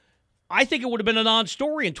field, I think it would have been a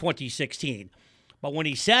non-story in 2016. But when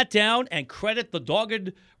he sat down and credit the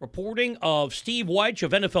dogged reporting of Steve Wyche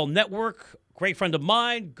of NFL Network, great friend of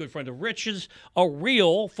mine, good friend of Rich's, a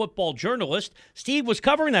real football journalist, Steve was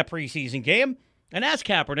covering that preseason game and asked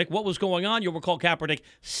Kaepernick what was going on. You'll recall Kaepernick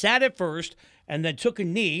sat at first and then took a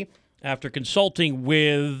knee after consulting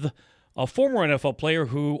with a former NFL player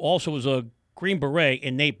who also was a Green Beret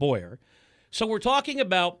in Nate Boyer. So we're talking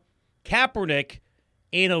about Kaepernick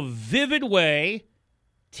in a vivid way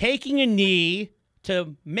taking a knee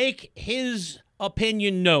to make his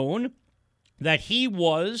opinion known that he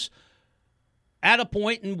was at a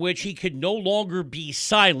point in which he could no longer be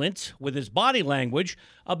silent with his body language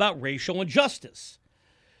about racial injustice.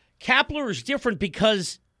 Kapler is different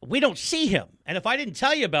because we don't see him. And if I didn't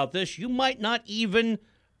tell you about this, you might not even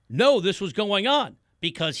know this was going on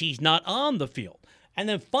because he's not on the field. And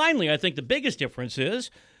then finally, I think the biggest difference is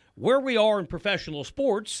where we are in professional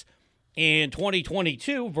sports in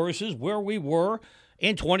 2022 versus where we were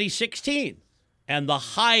in 2016. And the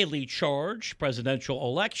highly charged presidential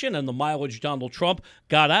election and the mileage Donald Trump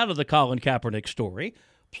got out of the Colin Kaepernick story.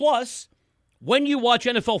 Plus, when you watch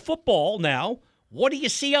NFL football now, what do you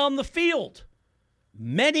see on the field?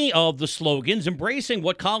 Many of the slogans embracing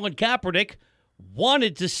what Colin Kaepernick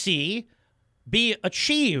wanted to see be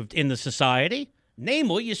achieved in the society.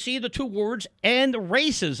 Namely, you see the two words "end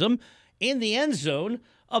racism" in the end zone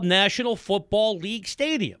of National Football League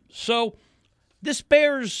stadiums. So this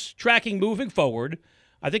bears tracking moving forward.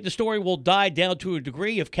 I think the story will die down to a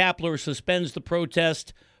degree if Kapler suspends the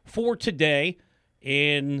protest for today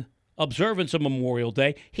in observance of Memorial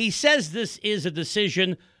Day. He says this is a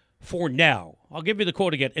decision for now. I'll give you the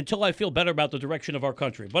quote again, until I feel better about the direction of our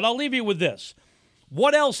country. But I'll leave you with this.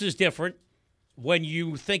 What else is different when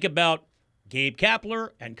you think about Gabe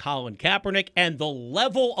Kapler and Colin Kaepernick and the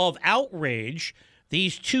level of outrage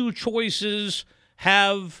these two choices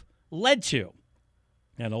have led to?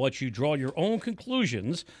 And I'll let you draw your own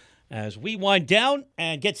conclusions as we wind down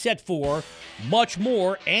and get set for much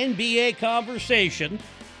more NBA conversation.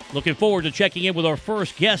 Looking forward to checking in with our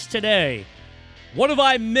first guest today. What have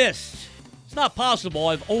I missed? It's not possible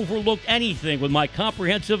I've overlooked anything with my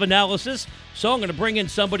comprehensive analysis, so I'm going to bring in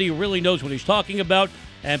somebody who really knows what he's talking about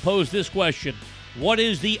and pose this question. What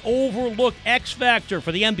is the overlooked X factor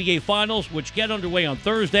for the NBA Finals, which get underway on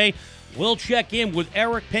Thursday? We'll check in with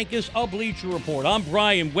Eric Pincus of Bleacher Report. I'm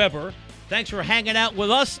Brian Weber. Thanks for hanging out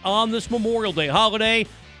with us on this Memorial Day holiday.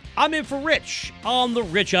 I'm in for Rich on The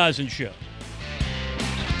Rich Eisen Show.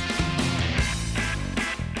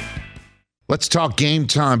 Let's talk Game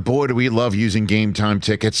Time. Boy, do we love using Game Time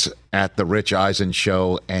tickets at the Rich Eisen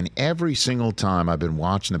Show. And every single time I've been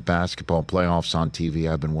watching the basketball playoffs on TV,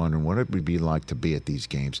 I've been wondering what it would be like to be at these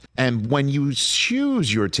games. And when you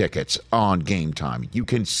choose your tickets on Game Time, you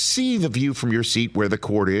can see the view from your seat where the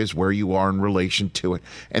court is, where you are in relation to it.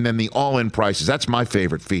 And then the all-in prices. That's my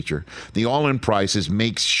favorite feature. The all-in prices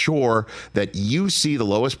makes sure that you see the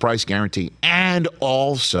lowest price guarantee and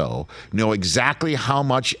also know exactly how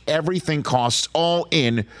much everything costs all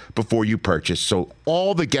in before you purchase. So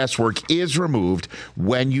all the guesswork is removed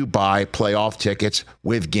when you buy playoff tickets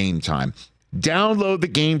with Game Time. Download the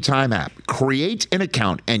Game Time app, create an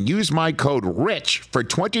account, and use my code RICH for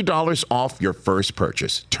 $20 off your first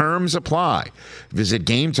purchase. Terms apply. Visit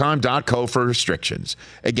GameTime.co for restrictions.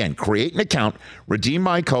 Again, create an account, redeem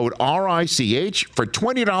my code RICH for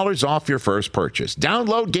 $20 off your first purchase.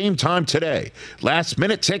 Download Game Time today. Last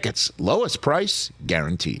minute tickets, lowest price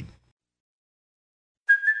guaranteed.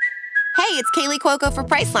 Hey, it's Kaylee Cuoco for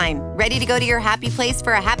Priceline. Ready to go to your happy place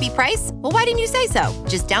for a happy price? Well, why didn't you say so?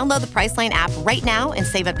 Just download the Priceline app right now and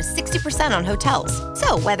save up to 60% on hotels.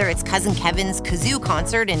 So whether it's Cousin Kevin's Kazoo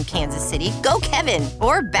Concert in Kansas City, go Kevin,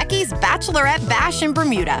 or Becky's Bachelorette Bash in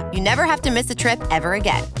Bermuda, you never have to miss a trip ever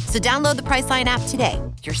again. So download the Priceline app today.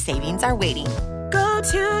 Your savings are waiting. Go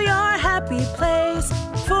to your happy place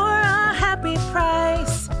for a happy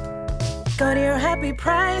price. Go to your happy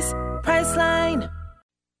price, Priceline.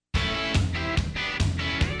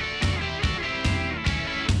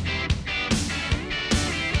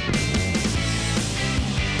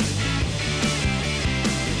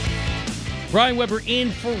 Brian Weber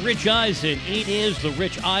in for Rich Eisen. It is the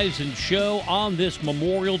Rich Eisen Show on this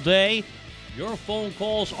Memorial Day. Your phone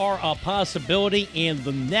calls are a possibility in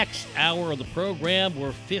the next hour of the program.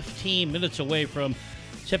 We're 15 minutes away from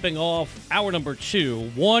tipping off hour number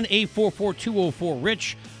 2.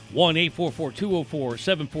 1-844-204-RICH,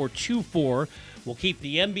 1-844-204-7424. We'll keep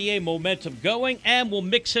the NBA momentum going, and we'll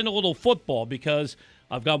mix in a little football because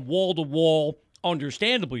I've got wall-to-wall,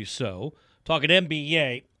 understandably so, talking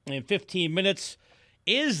NBA in 15 minutes.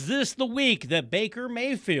 Is this the week that Baker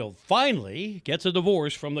Mayfield finally gets a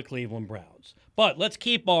divorce from the Cleveland Browns? But let's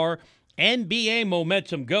keep our NBA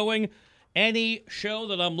momentum going. Any show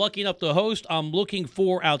that I'm lucky enough to host, I'm looking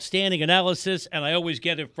for outstanding analysis, and I always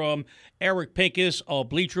get it from Eric Pincus of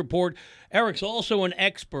Bleacher Report. Eric's also an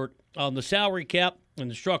expert on the salary cap, an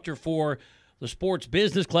instructor for the Sports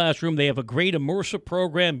Business Classroom. They have a great immersive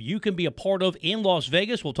program you can be a part of in Las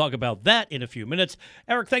Vegas. We'll talk about that in a few minutes.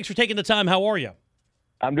 Eric, thanks for taking the time. How are you?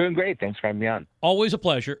 I'm doing great. Thanks for having me on. Always a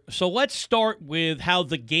pleasure. So let's start with how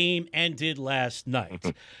the game ended last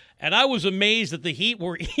night. And I was amazed that the Heat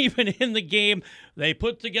were even in the game. They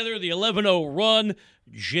put together the 11-0 run.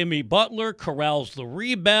 Jimmy Butler corrals the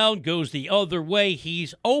rebound, goes the other way.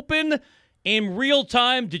 He's open in real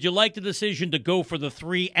time. Did you like the decision to go for the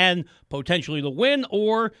 3 and potentially the win,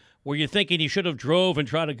 or were you thinking he should have drove and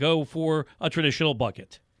tried to go for a traditional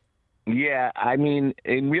bucket? Yeah, I mean,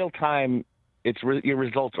 in real time, it's your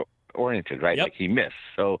results oriented, right? Yep. Like he missed.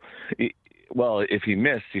 So, well, if he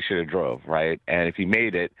missed, he should have drove, right? And if he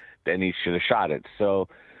made it, then he should have shot it. So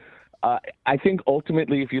I think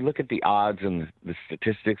ultimately, if you look at the odds and the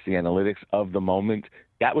statistics, the analytics of the moment,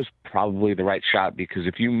 that was probably the right shot, because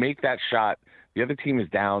if you make that shot, the other team is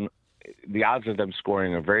down. The odds of them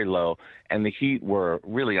scoring are very low, and the Heat were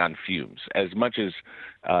really on fumes. As much as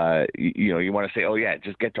you want to say, oh yeah,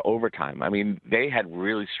 just get to overtime. I mean, they had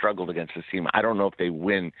really struggled against this team. I don't know if they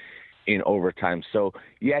win in overtime. So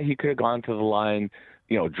yeah, he could have gone to the line,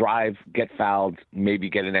 drive, get fouled, maybe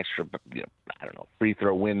get an extra, free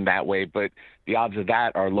throw win that way. But the odds of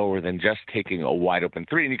that are lower than just taking a wide open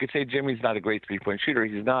 3. And you could say Jimmy's not a great 3-point shooter.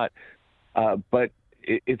 He's not, but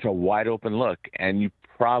it's a wide open look, and you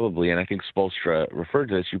probably, and I think Spoelstra referred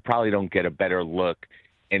to this, you probably don't get a better look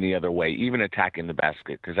any other way, even attacking the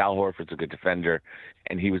basket, because Al Horford's a good defender,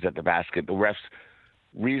 and he was at the basket. The refs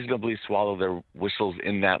reasonably swallow their whistles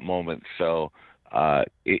in that moment. So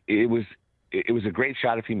it was a great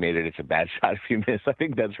shot if he made it. It's a bad shot if he missed. I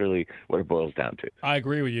think that's really what it boils down to. I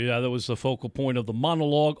agree with you. That was the focal point of the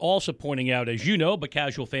monologue. Also pointing out, as you know, but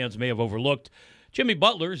casual fans may have overlooked, Jimmy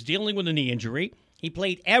Butler is dealing with a knee injury. He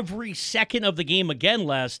played every second of the game again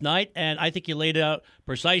last night, and I think you laid it out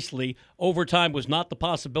precisely. Overtime was not the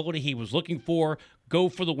possibility he was looking for. Go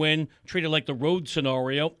for the win, treat it like the road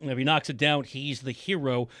scenario. And if he knocks it down, he's the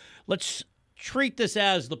hero. Let's treat this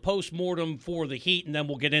as the postmortem for the Heat, and then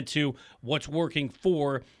we'll get into what's working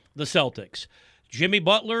for the Celtics. Jimmy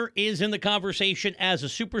Butler is in the conversation as a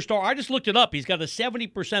superstar. I just looked it up. He's got a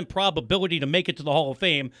 70% probability to make it to the Hall of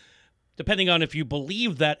Fame, depending on if you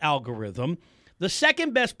believe that algorithm. The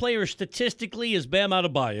second best player statistically is Bam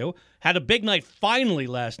Adebayo. Had a big night finally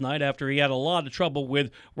last night after he had a lot of trouble with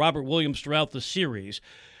Robert Williams throughout the series.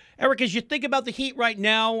 Eric, as you think about the Heat right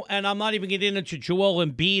now, and I'm not even getting into Joel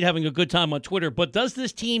Embiid having a good time on Twitter, but does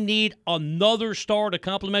this team need another star to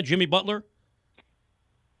complement Jimmy Butler?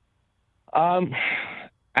 I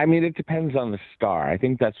mean, it depends on the star. I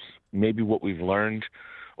think that's maybe what we've learned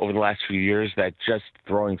over the last few years, that just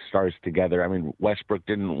throwing stars together. I mean, Westbrook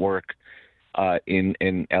didn't work in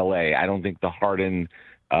LA. I don't think the Harden,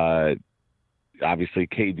 obviously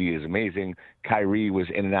KD is amazing. Kyrie was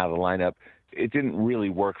in and out of the lineup. It didn't really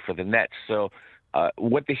work for the Nets. So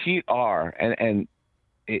what the Heat are, and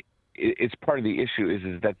it's part of the issue, is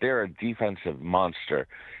that they're a defensive monster,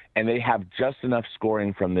 and they have just enough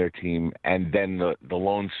scoring from their team, and then the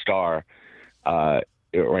lone star,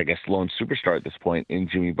 or I guess lone superstar at this point, in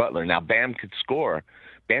Jimmy Butler. Now, Bam could score.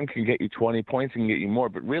 Bam can get you 20 points and get you more,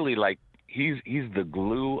 but really, like, he's the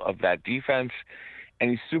glue of that defense, and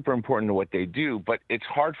he's super important to what they do, but it's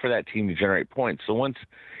hard for that team to generate points. So once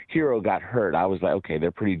Hero got hurt, I was like, okay,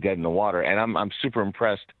 they're pretty dead in the water, and I'm super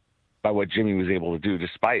impressed by what Jimmy was able to do,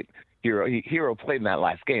 despite Hero. Hero played in that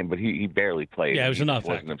last game, but he barely played. Yeah, it was enough. He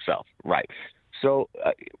wasn't himself. Right. So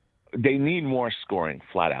they need more scoring,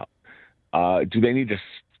 flat out. Do they need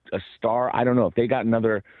a star? I don't know. If they got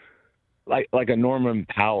another, like a Norman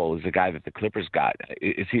Powell is the guy that the Clippers got.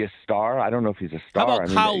 Is he a star? I don't know if he's a star. How about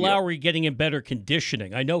Kyle Lowry getting in better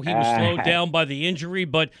conditioning? I know he was slowed down by the injury,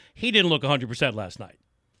 but he didn't look 100% last night.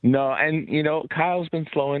 No, and Kyle's been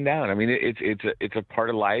slowing down. I mean, it's a part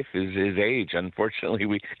of life is his age.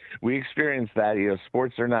 Unfortunately, we experience that.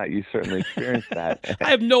 Sports or not, you certainly experience that. I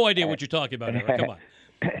have no idea what you're talking about, Eric. Come on.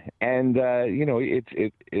 And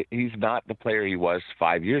he's not the player he was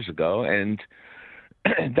 5 years ago, and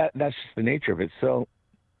that's just the nature of it. So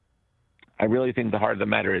I really think the heart of the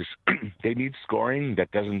matter is they need scoring that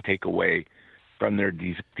doesn't take away from their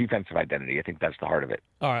defensive identity. I think that's the heart of it.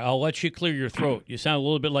 All right, I'll let you clear your throat. You sound a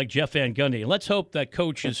little bit like Jeff Van Gundy. Let's hope that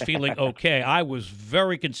coach is feeling okay. I was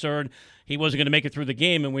very concerned he wasn't going to make it through the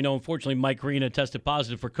game, and we know, unfortunately, Mike Green had tested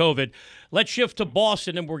positive for COVID. Let's shift to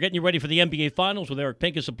Boston, and we're getting you ready for the NBA Finals with Eric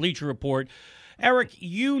Pincus of Bleacher Report. Eric,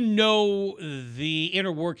 you know the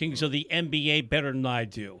inner workings of the NBA better than I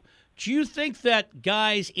do. Do you think that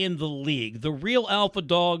guys in the league, the real alpha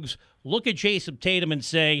dogs, look at Jason Tatum and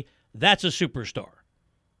say, that's a superstar?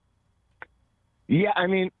 Yeah, I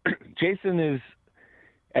mean, Jason is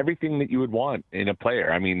everything that you would want in a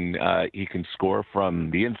player. I mean, he can score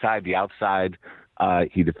from the inside, the outside.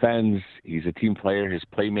 He defends. He's a team player. His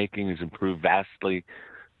playmaking has improved vastly.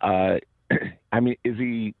 I mean, is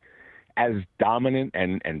he as dominant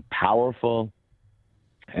and powerful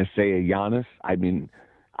as, say, a Giannis? I mean,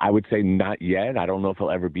 I would say not yet. I don't know if he'll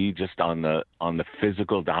ever be just on the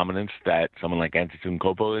physical dominance that someone like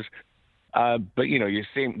Antetokounmpo is. But your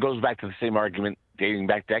same goes back to the same argument dating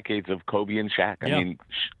back decades of Kobe and Shaq. I mean,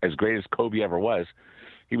 as great as Kobe ever was,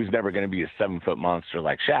 he was never going to be a 7-foot monster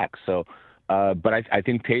like Shaq. So, but I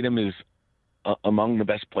think Tatum is among the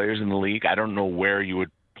best players in the league. I don't know where you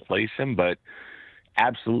would place him, but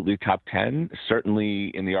absolutely top 10.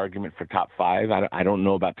 Certainly in the argument for top 5. I don't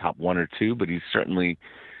know about top 1 or 2, but he's certainly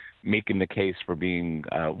making the case for being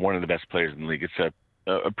one of the best players in the league. It's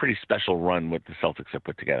a pretty special run what the Celtics have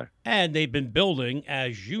put together. And they've been building,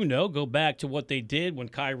 as you know, go back to what they did when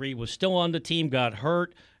Kyrie was still on the team, got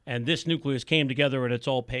hurt, and this nucleus came together, and it's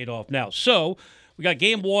all paid off now. So we got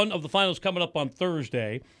game 1 of the finals coming up on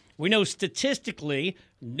Thursday. We know statistically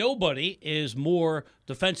nobody is more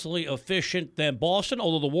defensively efficient than Boston,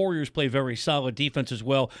 although the Warriors play very solid defense as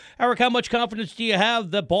well. Eric, how much confidence do you have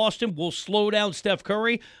that Boston will slow down Steph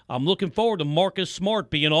Curry? I'm looking forward to Marcus Smart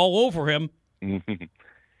being all over him.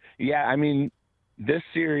 Yeah, I mean, this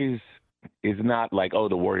series is not like,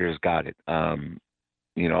 the Warriors got it.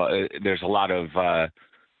 There's a lot of,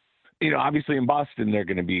 obviously in Boston, they're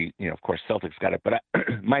going to be, of course, Celtics got it. But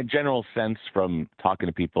my general sense from talking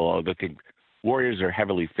to people, they think Warriors are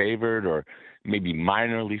heavily favored or maybe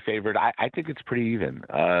minorly favored. I think it's pretty even.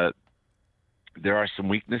 There are some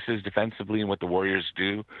weaknesses defensively in what the Warriors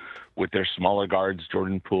do with their smaller guards,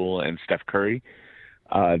 Jordan Poole and Steph Curry.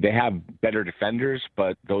 They have better defenders,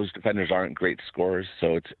 but those defenders aren't great scorers.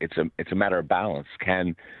 So it's a matter of balance.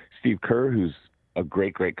 Can Steve Kerr, who's a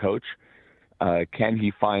great coach, can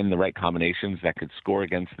he find the right combinations that could score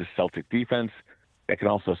against the Celtic defense that can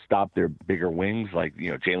also stop their bigger wings like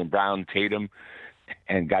Jaylen Brown, Tatum,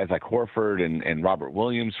 and guys like Horford and Robert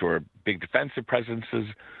Williams, who are big defensive presences,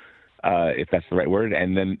 if that's the right word.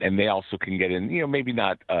 And they also can get in, maybe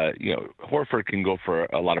not, Horford can go for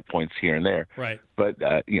a lot of points here and there. Right. But,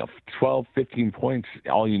 12, 15 points,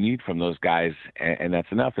 all you need from those guys, and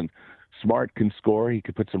that's enough. And Smart can score. He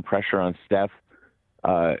could put some pressure on Steph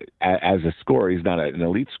as a scorer. He's not an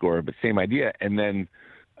elite scorer, but same idea. And then,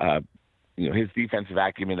 his defensive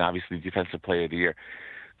acumen, obviously defensive player of the year.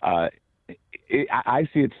 I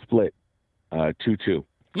see it split 2-2.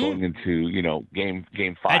 Going into, game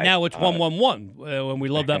 5. And now it's 1-1-1, and we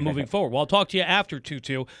love that moving forward. Well, I'll talk to you after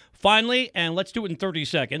 2-2. Finally, and let's do it in 30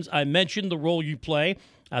 seconds, I mentioned the role you play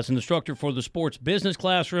as an instructor for the Sports Business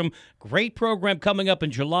Classroom. Great program coming up in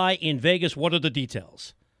July in Vegas. What are the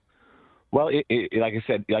details? Well, like you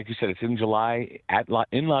said, it's in July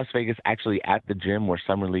in Las Vegas, actually at the gym where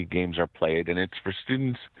Summer League games are played, and it's for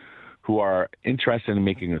students who are interested in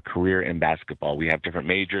making a career in basketball. We have different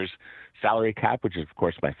majors, salary cap, which is, of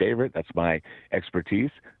course, my favorite. That's my expertise.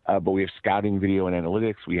 But we have scouting, video, and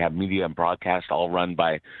analytics. We have media and broadcast, all run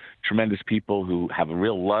by tremendous people who have a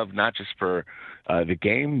real love, not just for the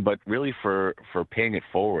game, but really for paying it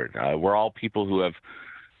forward. We're all people who have –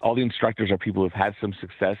 all the instructors are people who have had some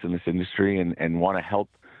success in this industry and want to help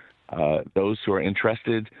those who are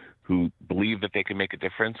interested, who believe that they can make a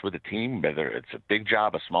difference with a team, whether it's a big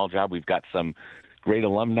job, a small job. We've got some great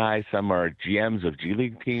alumni. Some are GMs of G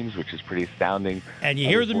League teams, which is pretty astounding. And you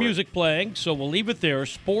hear the music playing, so we'll leave it there.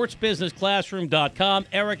 SportsBusinessClassroom.com.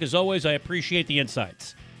 Eric, as always, I appreciate the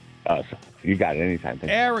insights. You got it anytime.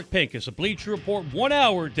 Thank Eric Pincus, a Bleacher Report, 1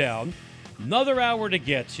 hour down, another hour to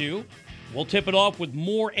get to. We'll tip it off with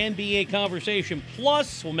more NBA conversation.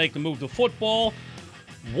 Plus, we'll make the move to football.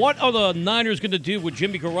 What are the Niners going to do with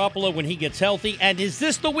Jimmy Garoppolo when he gets healthy? And is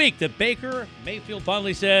this the week that Baker Mayfield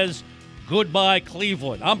finally says, goodbye,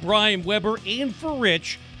 Cleveland? I'm Brian Weber, in for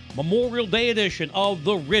Rich, Memorial Day edition of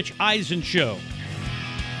The Rich Eisen Show.